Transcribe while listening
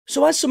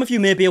So as some of you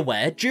may be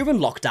aware, during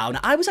lockdown,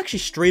 I was actually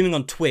streaming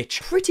on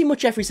Twitch pretty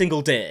much every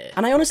single day.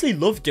 And I honestly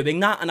love doing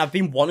that, and I've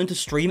been wanting to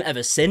stream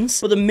ever since.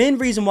 But the main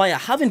reason why I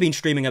haven't been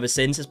streaming ever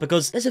since is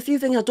because there's a few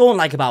things I don't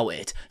like about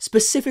it,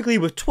 specifically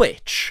with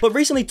Twitch. But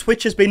recently,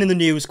 Twitch has been in the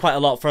news quite a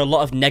lot for a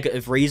lot of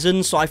negative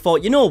reasons, so I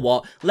thought, you know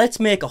what, let's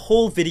make a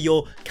whole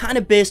video kind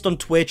of based on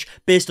Twitch,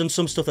 based on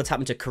some stuff that's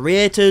happened to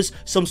creators,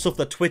 some stuff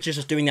that Twitch is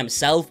just doing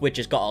themselves, which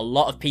has got a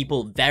lot of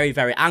people very,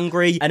 very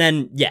angry. And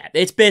then, yeah,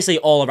 it's basically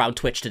all around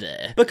Twitch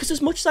today. Because as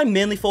much as I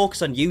mainly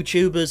focus on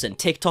YouTubers and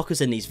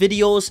TikTokers in these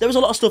videos, there is a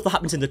lot of stuff that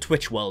happens in the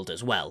Twitch world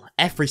as well,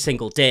 every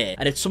single day,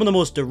 and it's some of the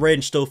most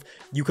deranged stuff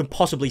you can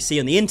possibly see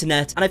on the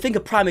internet. And I think a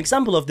prime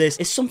example of this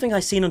is something I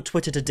seen on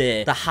Twitter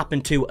today that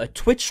happened to a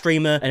Twitch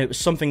streamer, and it was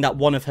something that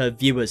one of her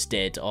viewers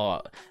did,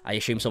 or I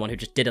assume someone who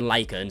just didn't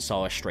like her and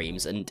saw her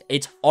streams, and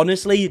it's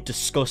honestly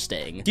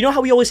disgusting. Do you know how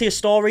we always hear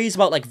stories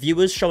about like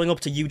viewers showing up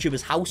to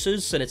YouTubers'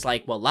 houses, and it's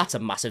like, well, that's a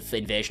massive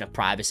invasion of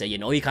privacy, you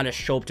know, you kind of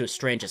show up to a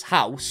stranger's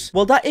house.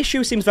 Well, that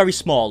issue seems very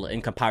small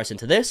in comparison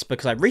to this,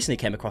 because I recently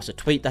came across a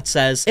tweet that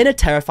says, in a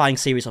terrifying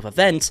series of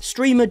events,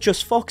 streamer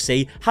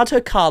JustFoxii had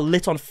her car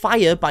lit on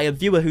fire by a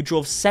viewer who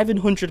drove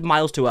 700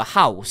 miles to her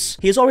house.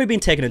 He has already been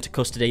taken into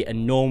custody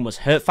and no one was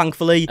hurt,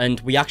 thankfully, and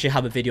we actually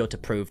have a video to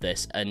prove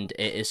this, and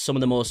it is some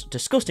of the most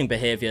disgusting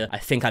behavior I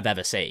think I've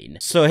ever seen.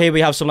 So here we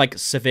have some like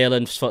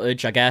surveillance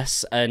footage, I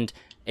guess, and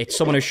it's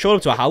someone who showed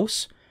up to a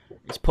house.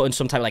 He's putting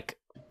some type of like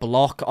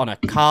block on a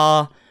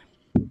car.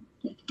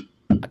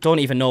 I don't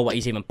even know what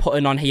he's even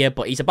putting on here,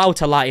 but he's about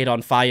to light it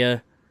on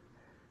fire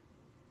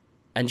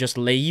and just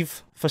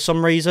leave for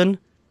some reason.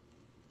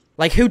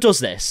 Like, who does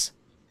this?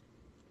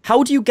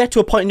 How do you get to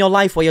a point in your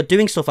life where you're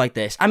doing stuff like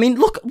this? I mean,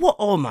 look, what?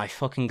 Oh my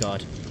fucking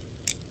god.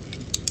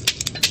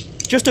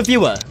 Just a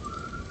viewer.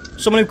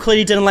 Someone who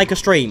clearly didn't like her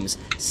streams.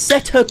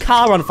 Set her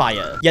car on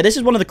fire. Yeah, this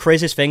is one of the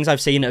craziest things I've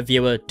seen a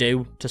viewer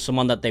do to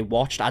someone that they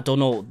watched. I don't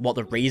know what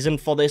the reason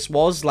for this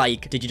was.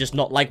 Like, did you just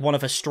not like one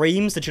of her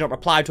streams? Did you not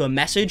reply to a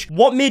message?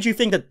 What made you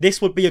think that this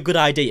would be a good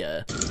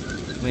idea?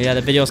 Well, yeah,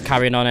 the video's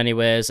carrying on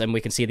anyways, and we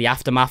can see the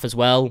aftermath as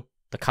well.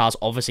 The car's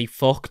obviously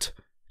fucked.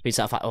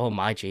 Oh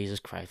my Jesus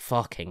Christ,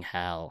 fucking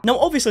hell. Now,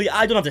 obviously,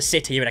 I don't have to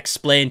sit here and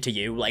explain to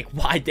you, like,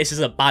 why this is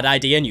a bad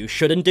idea and you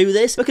shouldn't do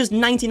this, because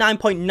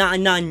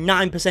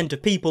 99.999%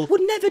 of people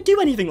would never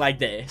do anything like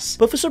this.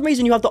 But for some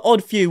reason, you have the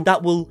odd few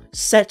that will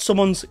set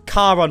someone's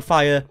car on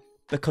fire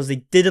because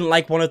they didn't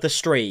like one of the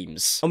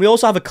streams. And we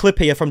also have a clip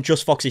here from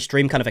JustFoxii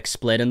stream kind of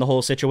explaining the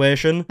whole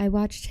situation. I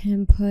watched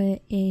him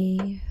put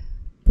a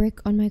brick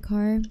on my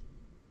car,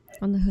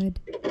 on the hood,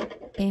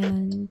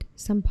 and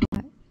some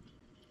pot.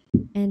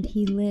 And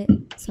he lit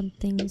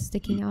something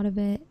sticking out of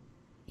it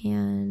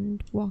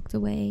and walked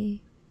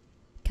away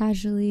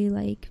casually,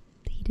 like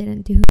he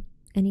didn't do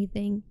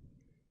anything.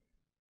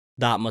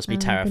 That must be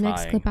terrifying. The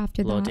next clip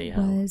after that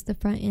was the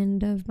front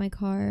end of my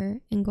car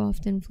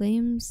engulfed in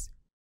flames.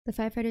 The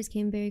firefighters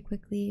came very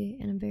quickly,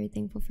 and I'm very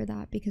thankful for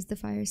that, because the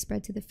fire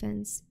spread to the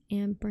fence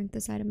and burnt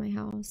the side of my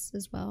house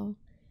as well,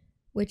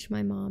 which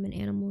my mom and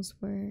animals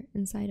were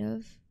inside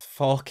of.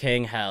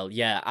 Fucking hell,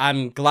 yeah.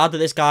 I'm glad that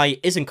this guy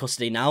is in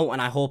custody now,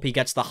 and I hope he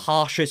gets the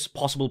harshest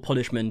possible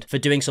punishment for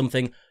doing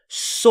something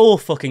so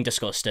fucking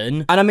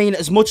disgusting. And I mean,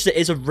 as much as it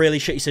is a really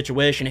shitty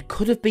situation, it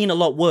could have been a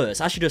lot worse.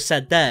 As you just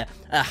said there,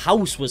 a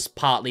house was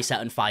partly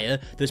set on fire.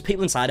 There was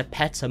people inside, a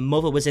pet, her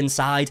mother was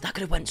inside. That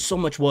could have went so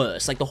much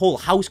worse. Like, the whole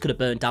house could have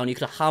burned down. You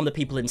could have harmed the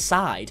people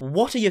inside.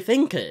 What are you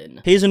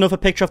thinking? Here's another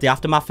picture of the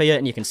aftermath here,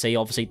 and you can see,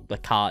 obviously, the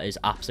car is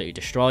absolutely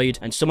destroyed.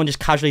 And someone just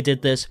casually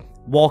did this,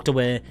 walked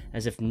away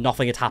as if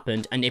nothing had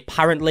happened, and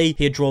apparently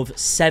he drove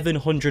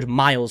 700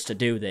 miles to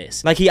do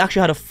this. Like, he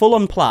actually had a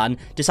full-on plan,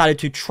 decided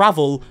to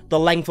travel the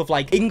length of,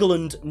 like,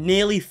 England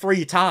nearly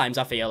 3 times,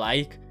 I feel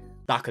like.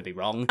 That could be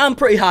wrong. I'm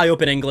pretty high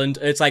up in England.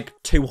 It's like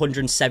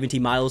 270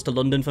 miles to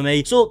London for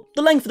me. So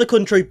the length of the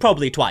country,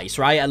 probably twice,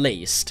 right? At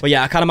least. But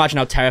yeah, I can't imagine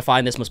how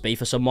terrifying this must be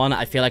for someone.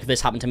 I feel like if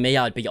this happened to me,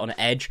 I'd be on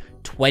edge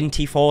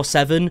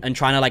 24/7 and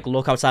trying to like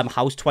look outside my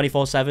house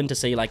 24/7 to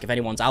see like if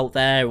anyone's out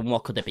there and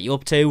what could they be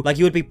up to. Like,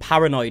 you would be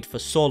paranoid for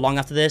so long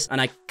after this, and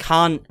I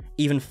can't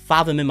even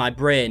fathom in my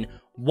brain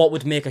what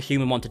would make a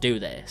human want to do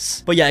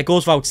this. But yeah, it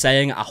goes without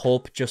saying, I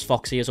hope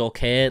JustFoxii is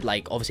okay.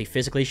 Like, obviously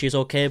physically she's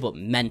okay, but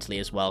mentally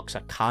as well, because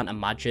I can't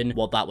imagine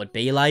what that would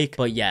be like.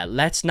 But yeah,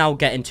 let's now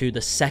get into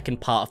the second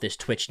part of this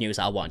Twitch news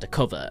I wanted to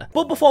cover.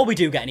 But before we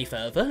do get any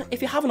further,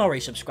 if you haven't already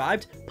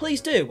subscribed,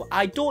 please do.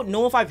 I don't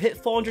know if I've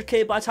hit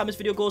 400k by the time this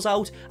video goes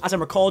out. As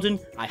I'm recording,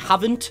 I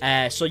haven't.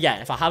 So yeah,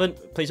 if I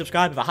haven't, please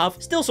subscribe. If I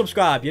have, still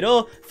subscribe, you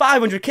know?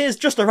 500k is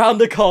just around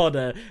the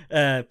corner.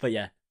 But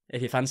yeah,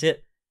 if you fancy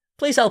it,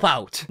 Please help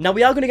out. Now,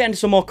 we are going to get into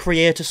some more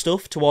creator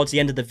stuff towards the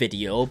end of the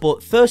video,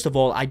 but first of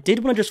all, I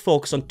did want to just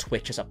focus on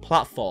Twitch as a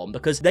platform,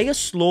 because they are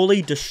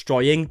slowly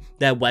destroying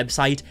their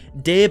website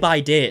day by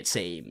day, it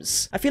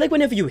seems. I feel like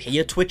whenever you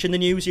hear Twitch in the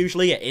news,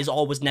 usually it is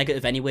always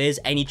negative anyways.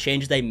 Any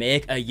changes they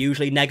make are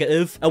usually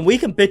negative, and we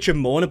can bitch and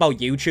moan about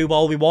YouTube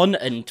all we want,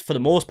 and for the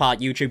most part,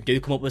 YouTube do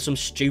come up with some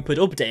stupid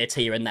updates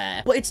here and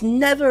there, but it's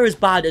never as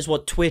bad as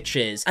what Twitch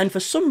is, and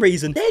for some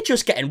reason, they're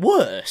just getting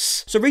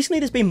worse. So recently,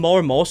 there's been more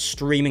and more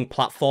streaming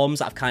platforms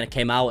that have kind of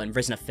came out and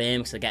risen to fame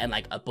because they're getting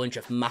like a bunch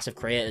of massive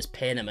creators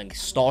paying them an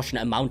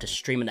extortionate amount to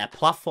stream on their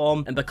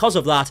platform, and because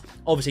of that,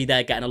 obviously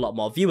they're getting a lot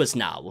more viewers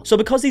now. So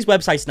because these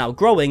websites are now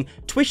growing,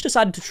 Twitch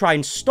decided to try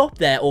and stop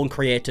their own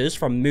creators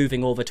from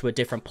moving over to a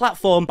different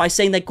platform by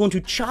saying they're going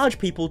to charge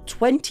people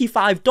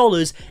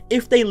 $25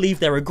 if they leave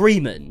their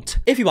agreement.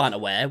 If you aren't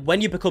aware,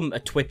 when you become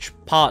a Twitch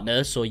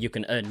partner, so you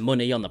can earn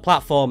money on the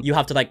platform, you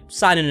have to like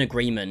sign an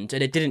agreement,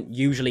 and it didn't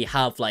usually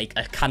have like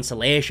a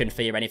cancellation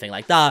fee or anything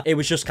like that. It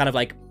was just kind of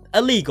like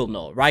a legal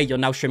note, right? You're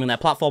now streaming their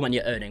platform and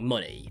you're earning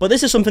money. But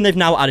this is something they've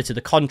now added to the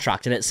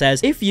contract, and it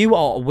says, if you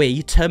or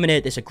we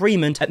terminate this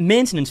agreement, a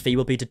maintenance fee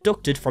will be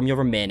deducted from your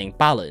remaining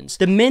balance.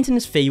 The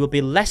maintenance fee will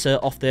be lesser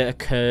of the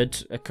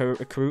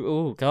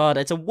oh god,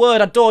 it's a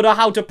word I don't know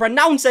how to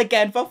pronounce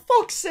again, for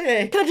fuck's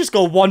sake. Can I just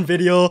go one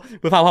video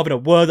without having a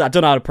word that I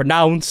don't know how to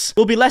pronounce?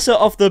 Will be lesser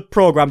of the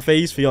program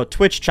fees for your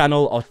Twitch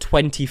channel, or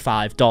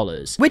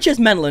 $25. Which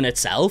is mental in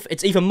itself.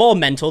 It's even more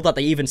mental that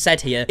they even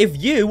said here,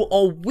 if you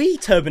or we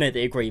terminate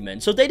the agreement.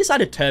 So they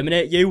decided to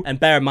terminate you, and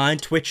bear in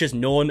mind, Twitch is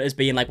known as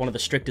being like one of the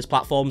strictest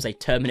platforms. They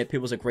terminate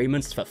people's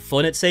agreements for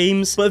fun, it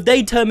seems. But if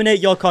they terminate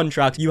your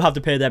contract, you have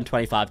to pay them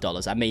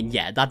 $25. I mean,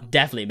 yeah, that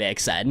definitely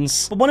makes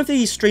sense. But one of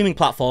these streaming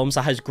platforms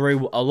that has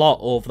grew a lot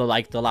over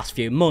the last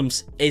few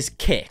months is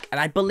Kick.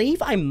 And I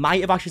believe I might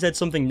have actually said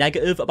something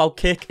negative about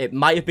Kick. It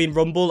might have been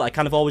Rumble. I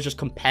kind of always just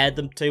compared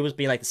them to as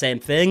being like the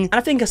same thing. And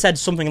I think I said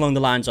something along the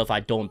lines of,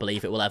 I don't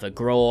believe it will ever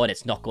grow and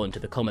it's not going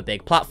to become a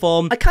big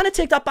platform. I kind of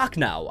take that back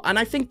now. And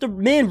I think the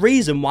main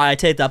reason why I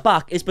take that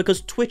back is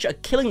because Twitch are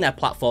killing their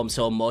platform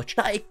so much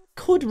that it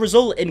could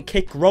result in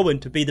Kick growing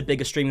to be the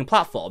biggest streaming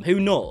platform. Who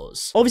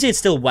knows? Obviously, it's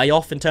still way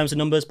off in terms of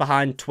numbers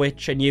behind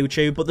Twitch and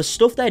YouTube, but the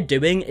stuff they're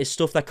doing is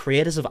stuff that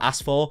creators have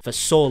asked for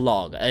so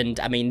long. And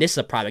I mean, this is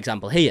a prime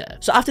example here.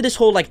 So after this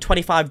whole like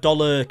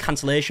 $25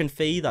 cancellation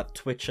fee that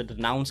Twitch had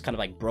announced kind of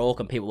like broke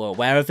and people were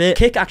aware of it,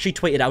 Kick actually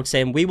tweeted out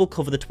saying, we will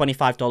cover the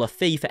 $25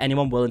 fee for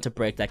anyone willing to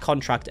break their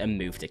contract and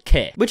move to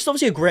Kick. Which is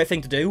obviously a great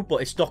thing to do,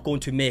 but it's not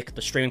going to make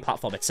the streaming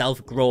platform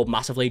itself grow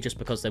massively just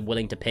because they're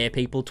willing to pay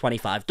people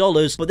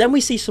 $25. But then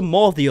we see some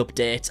more of the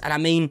updates, and I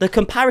mean, the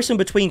comparison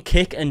between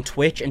Kick and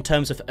Twitch in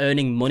terms of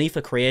earning money for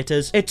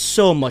creators, it's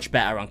so much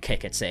better on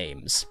Kick, it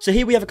seems. So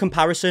here we have a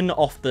comparison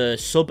of the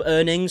sub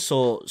earnings.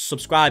 So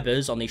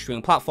subscribers on these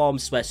streaming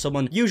platforms where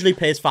someone usually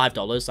pays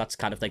 $5, that's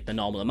kind of like the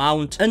normal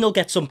amount, and they'll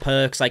get some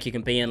perks, like you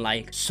can be in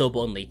like sub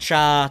only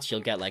chats,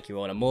 you'll get like your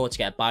own emotes,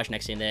 get a badge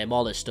next to your name,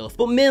 all this stuff.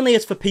 But mainly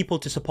it's for people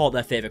to support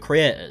their favorite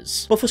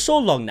creators. But for so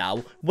long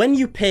now, when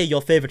you pay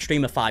your favorite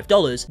streamer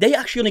 $5, they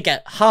actually only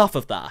get half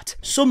of that.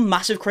 Some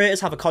massive creators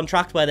have a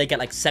contract where they get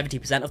like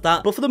 70% of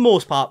that, but for the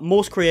most part,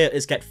 most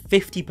creators get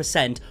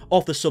 50%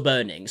 of the sub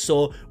earnings.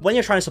 So when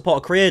you're trying to support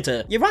a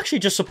creator, you're actually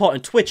just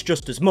supporting Twitch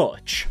just as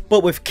much.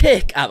 But with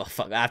Kick, oh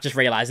fuck, I've just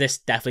realized this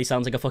definitely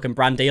sounds like a fucking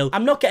brand deal.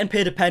 I'm not getting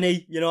paid a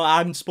penny, you know, I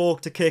haven't spoke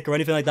to Kick or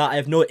anything like that. I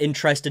have no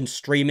interest in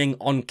streaming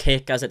on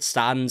Kick as it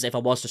stands. If I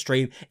was to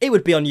stream, it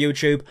would be on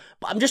YouTube,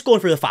 but I'm just going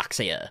through the facts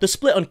here. The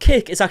split on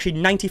Kick is actually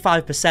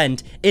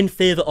 95% in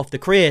favor of the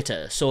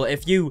creator. So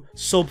if you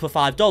sub for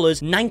 $5,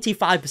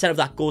 95% of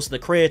that goes to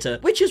the creator,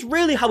 which is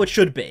really how it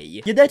should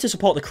be. You're there to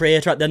support the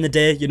creator at the end of the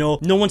day, you know.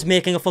 No one's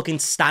making a fucking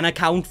Stan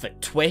account for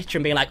Twitch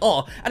and being like,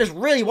 oh, I just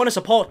really want to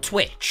support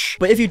Twitch.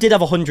 But if you did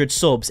have 100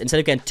 subs, instead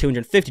of getting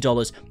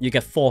 $250, you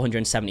get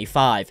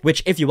 $475,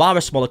 which if you are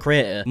a smaller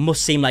creator,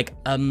 must seem like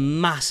a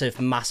massive,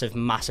 massive,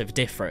 massive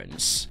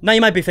difference. Now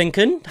you might be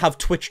thinking, have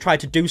Twitch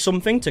tried to do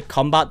something to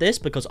combat this?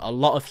 Because a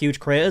lot of huge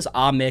creators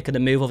are making the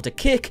move over to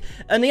Kick,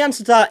 and the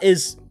answer to that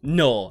is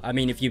no. I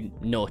mean, if you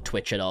know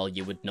Twitch at all,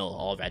 you would know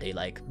already,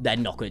 like, they're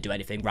not going to do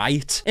anything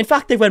right. In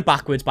fact, they went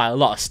backwards by a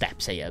lot of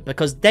steps here,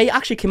 because they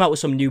actually came out with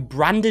some new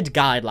branded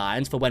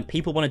guidelines for when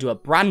people want to do a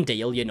brand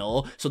deal, you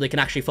know, so they can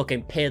actually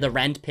fucking pay the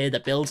rent, pay the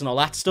bills and all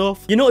that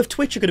stuff. You know, if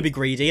Twitch are going to be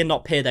greedy and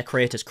not pay their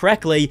creators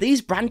correctly, these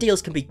brand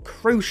deals can be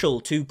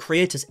crucial to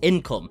creators'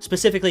 income,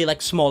 specifically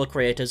like smaller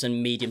creators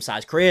and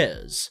medium-sized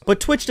creators. But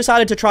Twitch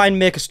decided to try and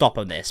make a stop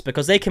on this,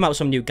 because they came out with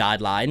some new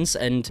guidelines,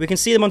 and we can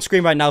see them on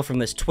screen right now from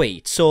this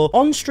tweet. So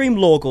on-stream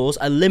logos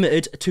are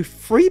limited to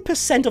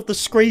 3% of the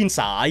screen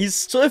size.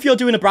 So if you're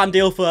doing a brand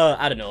deal for,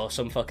 I don't know,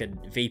 some fucking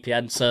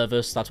VPN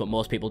service, that's what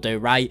most people do,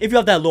 right? If you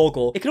have their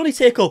logo, it can only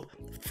take up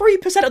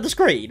 3% of the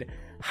screen.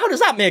 How does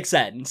that make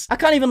sense? I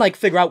can't even like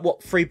figure out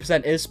what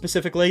 3% is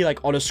specifically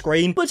like on a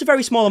screen, but it's a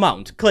very small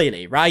amount,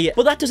 clearly, right?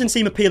 But that doesn't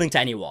seem appealing to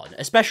anyone,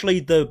 especially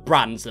the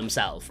brands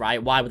themselves,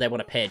 right? Why would they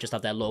want to pay just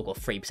have their logo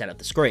 3% of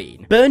the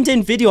screen? Burned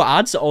in video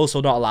ads are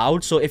also not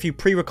allowed, so if you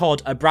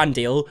pre-record a brand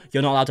deal,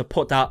 you're not allowed to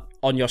put that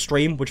on your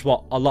stream, which is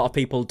what a lot of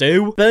people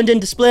do. Burned in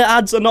display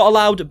ads are not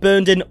allowed.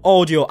 Burned in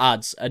audio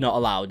ads are not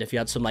allowed. If you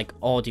had some like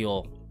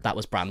audio that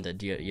was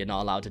branded, you're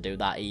not allowed to do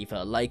that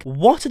either. Like,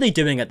 what are they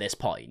doing at this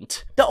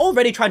point? They're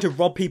already trying to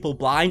rob people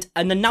blind,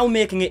 and they're now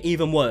making it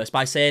even worse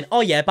by saying,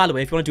 oh yeah, by the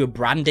way, if you want to do a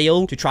brand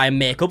deal to try and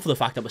make up for the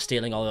fact that we're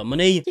stealing all your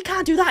money, you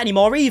can't do that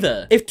anymore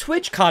either. If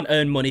Twitch can't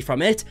earn money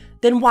from it,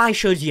 then why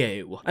should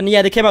you? And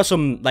yeah, they came out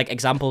some like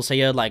examples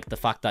here, like the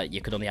fact that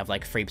you could only have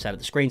like 3% of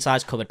the screen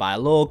size covered by a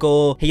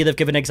logo. Here they've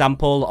given an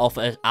example of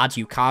an ad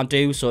you can't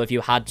do. So if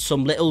you had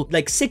some little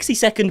like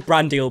 60-second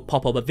brand deal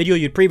pop up, a video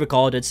you'd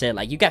pre-recorded, say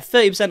like you get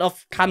 30%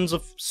 off cans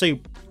of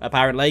soup,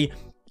 apparently.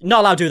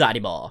 Not allowed to do that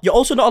anymore. You're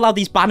also not allowed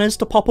these banners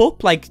to pop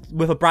up, like,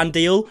 with a brand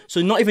deal. So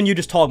not even you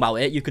just talking about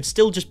it, you could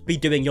still just be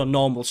doing your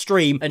normal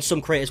stream, and some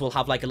creators will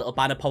have, like, a little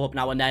banner pop up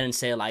now and then and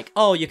say, like,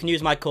 oh, you can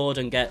use my code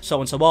and get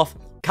so-and-so off.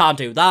 Can't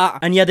do that.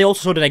 And yeah, they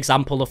also showed an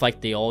example of,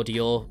 like, the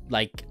audio,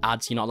 like,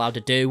 ads you're not allowed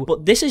to do.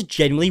 But this is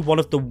genuinely one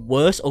of the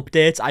worst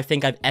updates I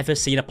think I've ever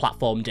seen a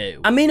platform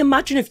do. I mean,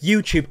 imagine if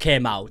YouTube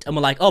came out and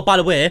were like, oh, by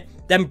the way,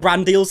 them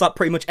brand deals that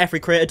pretty much every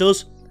creator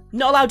does,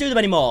 not allowed to do them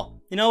anymore.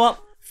 You know what?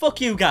 Fuck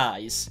you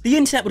guys. The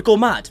internet would go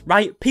mad,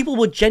 right? People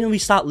would genuinely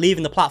start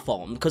leaving the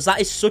platform because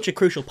that is such a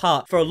crucial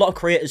part for a lot of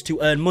creators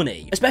to earn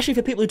money, especially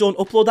for people who don't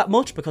upload that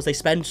much because they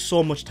spend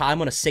so much time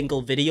on a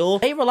single video.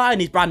 They rely on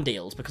these brand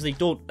deals because they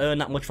don't earn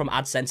that much from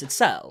AdSense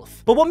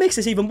itself. But what makes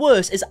this even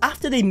worse is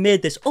after they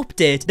made this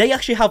update, they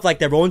actually have like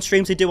their own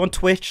streams they do on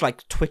Twitch,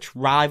 like Twitch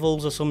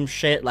Rivals or some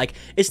shit. Like,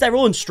 it's their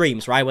own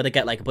streams, right? Where they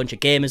get like a bunch of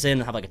gamers in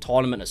and have like a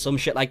tournament or some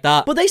shit like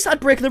that. But they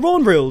started breaking their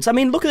own rules. I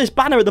mean, look at this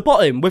banner at the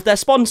bottom with their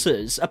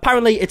sponsors.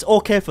 Apparently, it's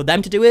okay for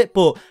them to do it,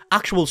 but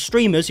actual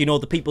streamers, you know,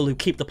 the people who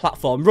keep the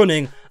platform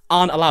running,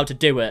 aren't allowed to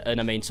do it.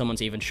 And I mean,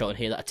 someone's even shown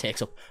here that it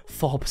takes up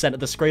 4% of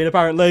the screen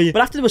apparently.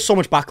 But after there was so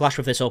much backlash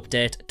with this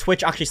update,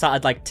 Twitch actually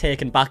started like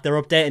taking back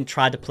their update and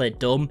tried to play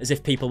dumb, as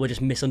if people were just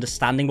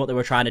misunderstanding what they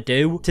were trying to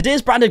do.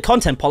 Today's branded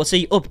content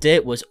policy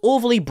update was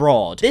overly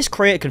broad. This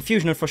created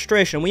confusion and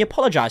frustration, and we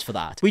apologize for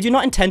that. We do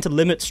not intend to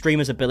limit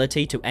streamers'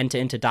 ability to enter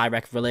into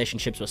direct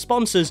relationships with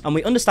sponsors, and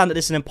we understand that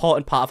this is an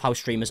important part of how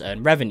streamers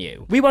earn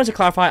revenue. We wanted to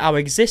clarify our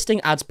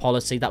existing ads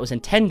policy that was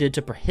intended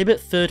to prohibit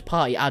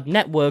third-party ad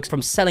networks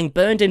from selling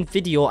burned-in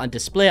video and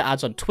display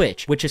ads on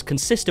Twitch, which is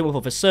consistent with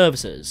other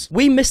services.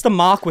 We missed the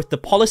mark with the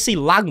policy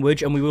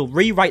language, and we will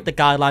rewrite the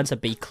guidelines to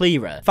be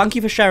clearer. Thank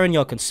you for sharing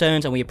your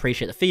concerns, and we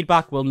appreciate the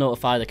feedback. We'll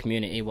notify the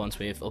community once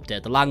we've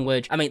updated the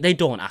language. I mean, they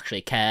don't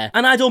actually care.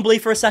 And I don't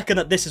believe for a second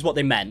that this is what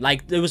they meant.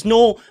 Like, there was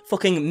no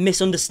fucking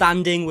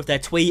misunderstanding with their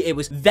tweet. It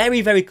was very,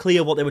 very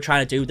clear what they were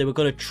trying to do. They were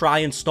going to try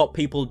and stop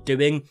people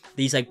doing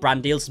these, like,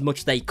 brand deals as much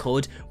as they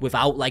could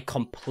without, like,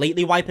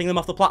 completely wiping them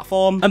off the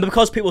platform. And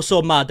because people were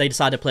so mad, they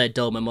decided to play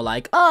dumb and were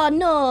like, oh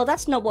no,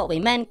 that's not what we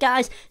meant,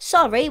 guys.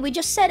 Sorry, we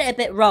just said it a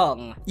bit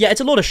wrong. Yeah,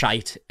 it's a load of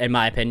shite, in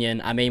my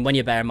opinion. I mean, when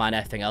you bear in mind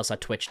everything else that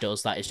Twitch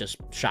does, that is just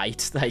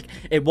shite. Like,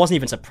 it wasn't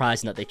even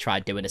surprising that they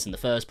tried doing this in the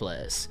first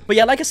place. But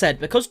yeah, like I said,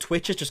 because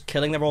Twitch is just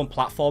killing their own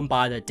platform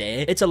by the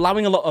day, it's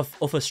allowing a lot of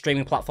other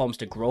streaming platforms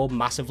to grow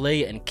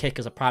massively, and Kick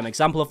is a prime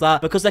example of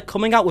that, because they're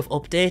coming out with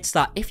updates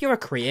that, if you're a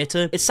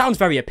creator, it sounds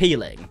very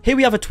appealing. Here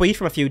we have a tweet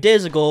from a few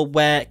days ago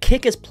where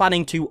Kick is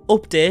planning to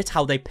update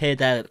how they pay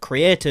their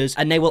creators,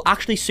 and they will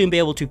actually soon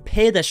be able to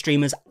pay their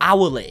streamers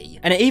hourly.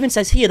 And it even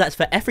says here that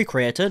for every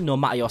creator, no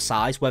matter your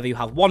size, whether you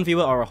have 1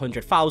 viewer or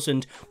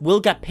 100,000, will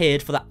get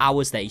paid for the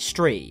hours they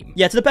stream.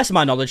 Yeah, to the best of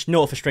my knowledge,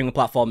 no other streaming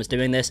platform is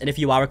doing this, and if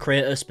you are a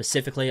creator,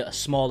 specifically a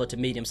smaller to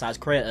medium-sized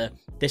creator,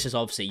 this is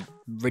obviously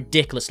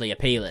ridiculously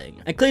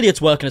appealing. And clearly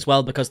it's working as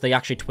well, because they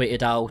actually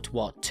tweeted out,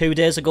 what, 2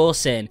 days ago,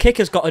 saying Kick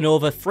has gotten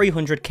over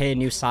 300k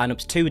new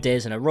signups 2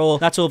 days in a row.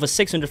 That's over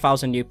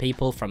 600,000 new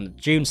people from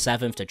June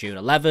 7th to June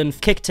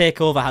 11th. Kick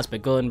takeover has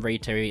begun.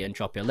 Retweet and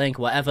drop your link,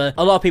 whatever.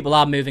 A lot of people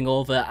are moving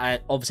over.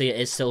 Obviously, it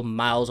is still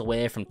miles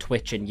away from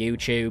Twitch and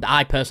YouTube.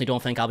 I personally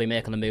don't think I'll be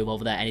making the move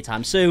over there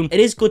anytime soon. It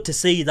is good to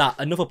see that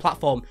another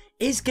platform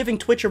is giving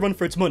Twitch a run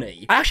for its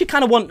money. I actually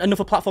kind of want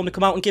another platform to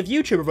come out and give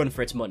YouTube a run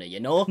for its money, you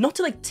know? Not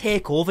to, like,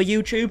 take over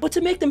YouTube, but to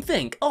make them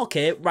think,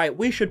 okay, right,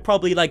 we should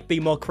probably, like, be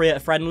more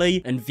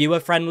creator-friendly and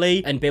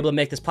viewer-friendly and be able to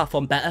make this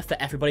platform better for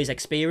everybody's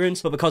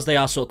experience, but because they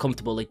are so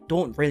comfortable, they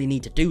don't really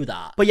need to do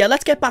that. But yeah,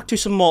 let's get back to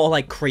some more,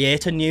 like,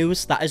 creator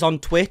news that is on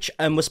Twitch,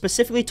 and we're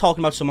specifically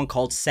talking about someone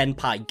called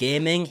Senpai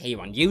Gaming here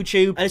on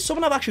YouTube, and it's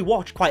someone I've actually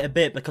watched quite a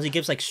bit because he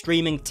gives, like,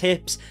 streaming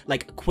tips,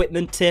 like,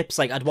 equipment tips.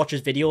 Like, I'd watch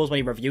his videos when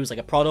he reviews, like,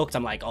 a product.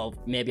 I'm like, oh,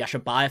 of maybe I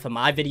should buy it for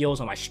my videos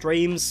or my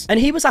streams. And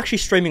he was actually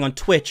streaming on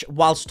Twitch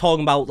whilst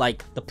talking about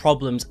like the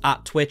problems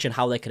at Twitch and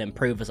how they can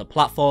improve as a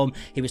platform.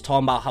 He was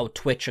talking about how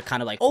Twitch are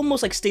kind of like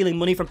almost like stealing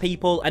money from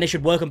people, and it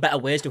should work on better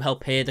ways to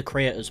help pay the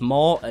creators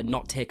more and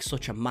not take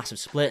such a massive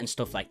split and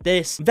stuff like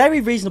this.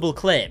 Very reasonable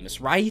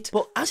claims, right?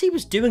 But as he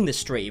was doing the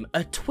stream,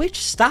 a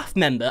Twitch staff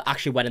member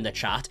actually went in the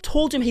chat,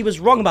 told him he was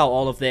wrong about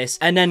all of this,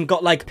 and then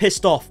got like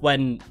pissed off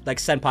when like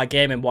Senpai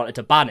Gaming wanted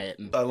to ban it.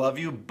 I love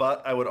you,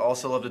 but I would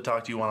also love to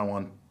talk to you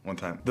one-on-one one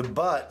time. The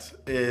but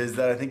is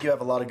that I think you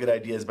have a lot of good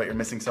ideas, but you're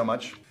missing so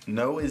much.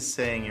 No is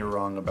saying you're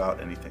wrong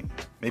about anything.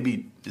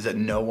 Maybe, is that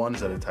no one?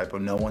 Is that a typo?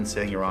 No one's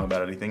saying you're wrong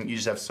about anything. You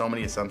just have so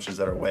many assumptions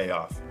that are way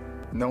off.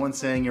 No one's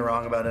saying you're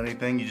wrong about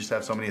anything. You just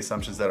have so many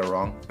assumptions that are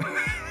wrong.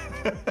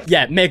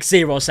 Yeah, makes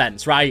zero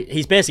sense, right?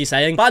 He's basically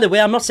saying, by the way,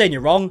 I'm not saying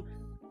you're wrong,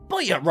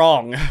 but you're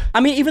wrong.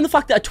 I mean, even the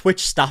fact that a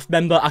Twitch staff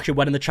member actually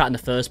went in the chat in the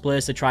first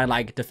place to try and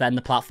like defend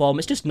the platform,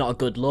 it's just not a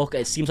good look.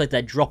 It seems like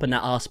they're dropping their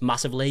ass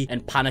massively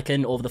and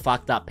panicking over the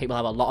fact that people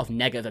have a lot of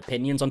negative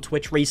opinions on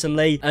Twitch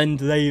recently, and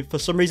they for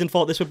some reason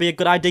thought this would be a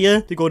good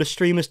idea to go to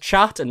streamers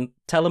chat and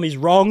tell him he's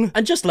wrong.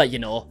 And just to let you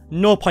know,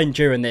 no point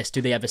during this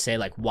do they ever say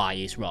like why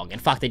he's wrong. In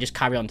fact, they just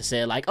carry on to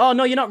say like, oh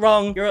no, you're not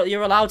wrong,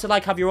 you're allowed to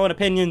like have your own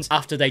opinions,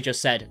 after they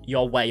just said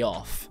you're way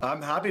off.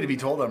 I'm happy to be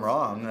told I'm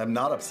wrong. I'm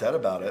not upset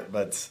about it,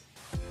 but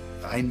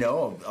I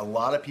know a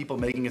lot of people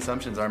making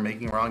assumptions are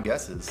making wrong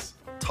guesses.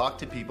 Talk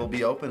to people,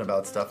 be open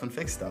about stuff, and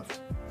fix stuff.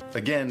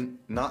 Again,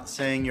 not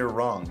saying you're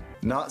wrong.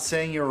 Not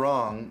saying you're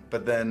wrong,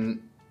 but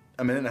then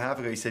a minute and a half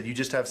ago you said you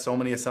just have so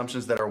many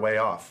assumptions that are way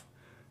off.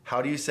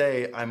 How do you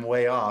say I'm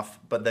way off,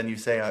 but then you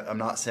say I'm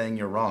not saying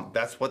you're wrong?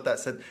 That's what that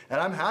said. And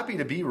I'm happy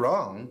to be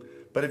wrong.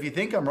 But if you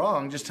think I'm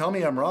wrong, just tell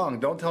me I'm wrong.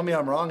 Don't tell me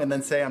I'm wrong and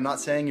then say I'm not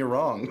saying you're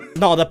wrong.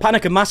 No, they're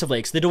panicking massively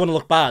because they don't want to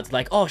look bad.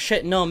 Like, oh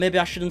shit, no, maybe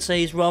I shouldn't say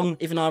he's wrong,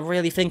 even though I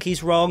really think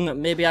he's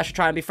wrong. Maybe I should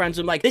try and be friends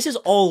with him. Like, this is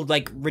all,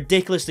 like,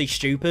 ridiculously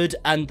stupid.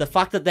 And the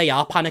fact that they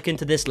are panicking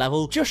to this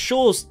level just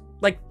shows,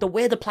 like, the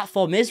way the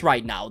platform is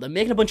right now. They're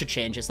making a bunch of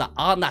changes that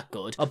aren't that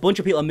good. A bunch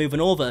of people are moving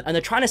over, and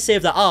they're trying to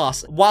save their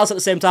arse, whilst at the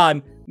same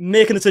time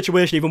making the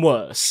situation even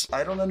worse.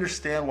 I don't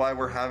understand why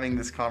we're having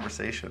this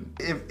conversation.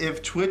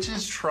 If Twitch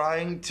is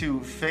trying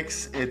to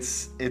fix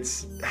its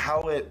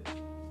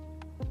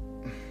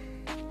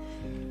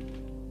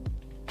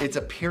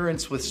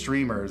appearance with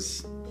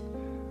streamers,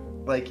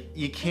 like,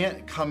 you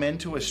can't come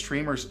into a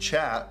streamer's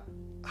chat,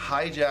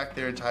 hijack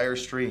their entire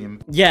stream.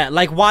 Yeah,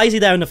 like, why is he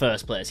there in the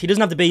first place? He doesn't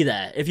have to be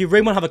there. If you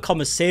really want to have a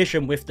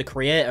conversation with the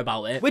creator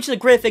about it, which is a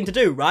great thing to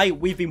do, right?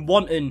 We've been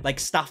wanting, like,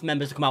 staff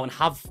members to come out and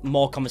have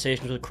more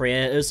conversations with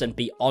creators and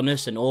be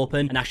honest and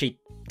open and actually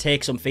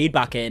take some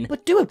feedback in,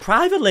 but do it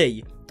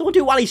privately. Don't do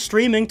it while he's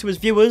streaming to his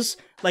viewers,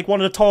 like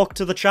wanting to talk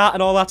to the chat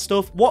and all that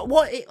stuff.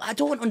 I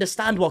don't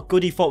understand what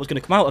good he thought was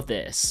going to come out of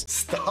this.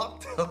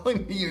 Stop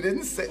telling me you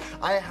didn't say.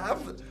 I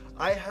have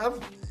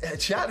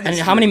chat history. And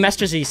how many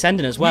messages is he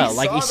sending as well?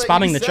 Like, he's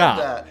spamming the chat.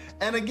 That.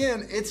 And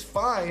again, it's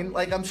fine.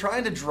 Like, I'm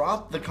trying to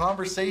drop the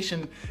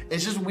conversation.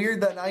 It's just weird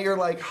that now you're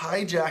like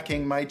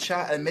hijacking my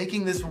chat and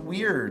making this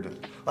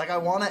weird. Like, I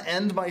want to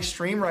end my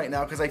stream right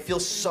now because I feel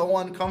so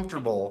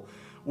uncomfortable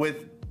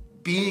with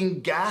being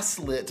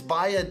gaslit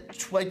by a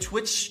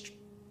Twitch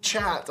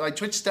chat, like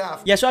Twitch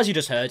staff. Yeah, so as you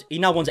just heard, he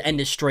now wants to end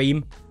his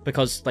stream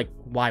because, like,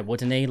 why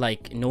wouldn't he?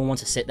 Like, no one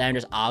wants to sit there and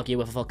just argue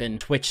with a fucking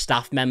Twitch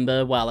staff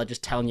member while they're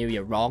just telling you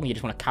you're wrong. You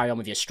just want to carry on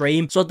with your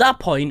stream. So at that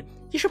point,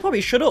 you should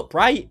probably shut up,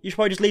 right? You should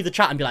probably just leave the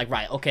chat and be like,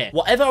 right, okay,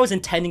 whatever I was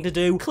intending to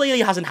do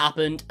clearly hasn't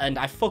happened, and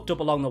I fucked up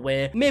along the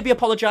way. Maybe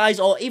apologize,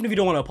 or even if you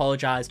don't want to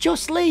apologize,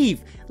 just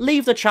leave.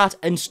 Leave the chat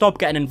and stop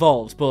getting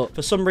involved. But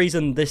for some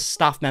reason, this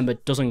staff member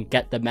doesn't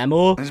get the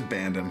memo. I just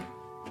banned him.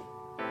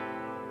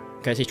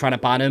 Because he's trying to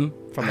ban him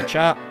from the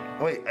chat.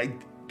 Wait,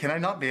 can I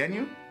not ban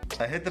you?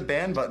 I hit the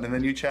ban button and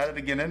then you chatted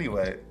again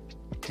anyway.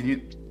 Can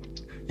you?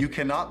 You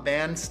cannot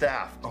ban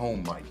staff. Oh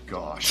my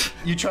gosh.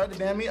 You tried to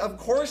ban me? Of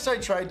course I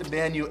tried to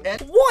ban you.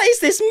 And what is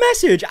this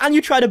message? And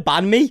you try to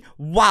ban me?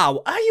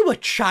 Wow, are you a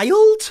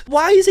child?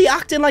 Why is he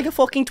acting like a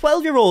fucking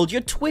 12-year-old?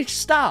 You're Twitch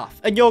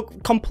staff and you're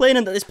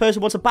complaining that this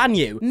person wants to ban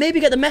you. Maybe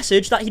get the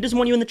message that he doesn't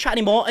want you in the chat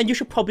anymore and you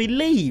should probably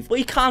leave. But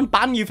he can't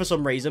ban you for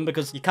some reason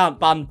because you can't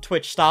ban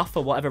Twitch staff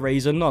for whatever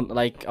reason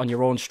on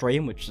your own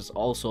stream, which is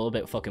also a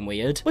bit fucking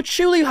weird. But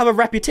surely you have a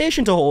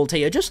reputation to hold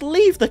here. Just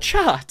leave the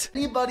chat.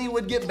 Anybody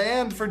would get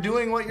banned for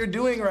doing what you're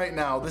doing right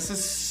now. This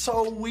is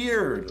so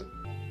weird.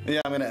 Yeah,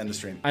 I'm gonna end the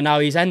stream. And now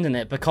he's ending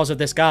it because of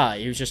this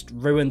guy who's just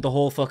ruined the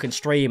whole fucking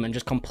stream and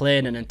just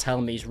complaining and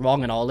telling me he's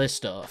wrong and all this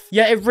stuff.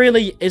 Yeah, it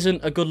really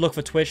isn't a good look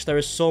for Twitch. There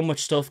is so much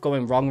stuff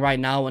going wrong right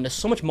now, and there's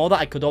so much more that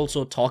I could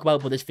also talk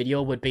about, but this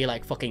video would be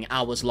like fucking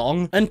hours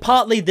long. And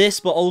partly this,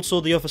 but also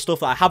the other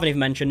stuff that I haven't even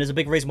mentioned is a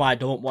big reason why I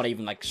don't want to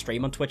even like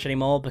stream on Twitch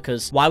anymore,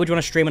 because why would you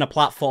want to stream on a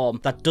platform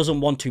that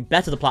doesn't want to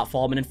better the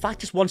platform and in fact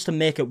just wants to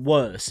make it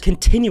worse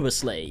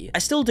continuously? I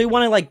still do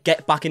want to like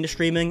get back into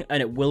streaming, and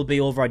it will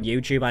be over on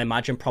YouTube, I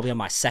imagine, probably on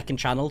my second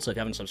channel. So if you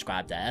haven't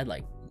subscribed there,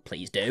 like,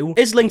 please do.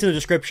 It's linked in the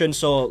description,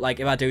 so like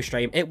if I do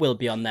stream, it will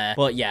be on there.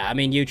 But yeah, I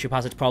mean, YouTube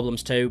has its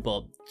problems too,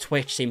 but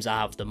Twitch seems to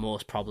have the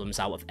most problems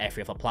out of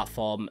every other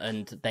platform,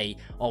 and they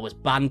always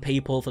ban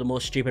people for the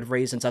most stupid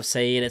reasons I've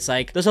seen. It's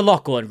like, there's a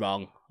lot going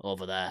wrong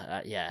over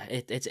there. Yeah,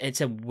 it's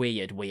a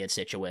weird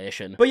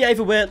situation. But yeah,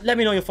 either way, let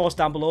me know your thoughts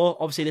down below.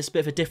 Obviously, this is a bit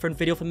of a different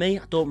video for me.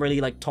 I don't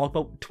really like talk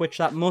about Twitch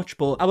that much,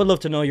 but I would love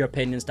to know your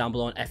opinions down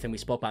below on everything we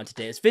spoke about in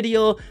today's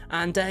video.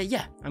 And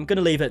yeah, I'm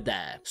gonna leave it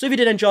there. So if you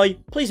did enjoy,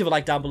 please leave a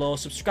like down below,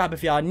 subscribe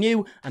if you are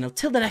new, and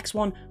until the next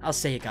one, I'll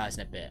see you guys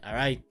in a bit. All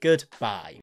right, goodbye.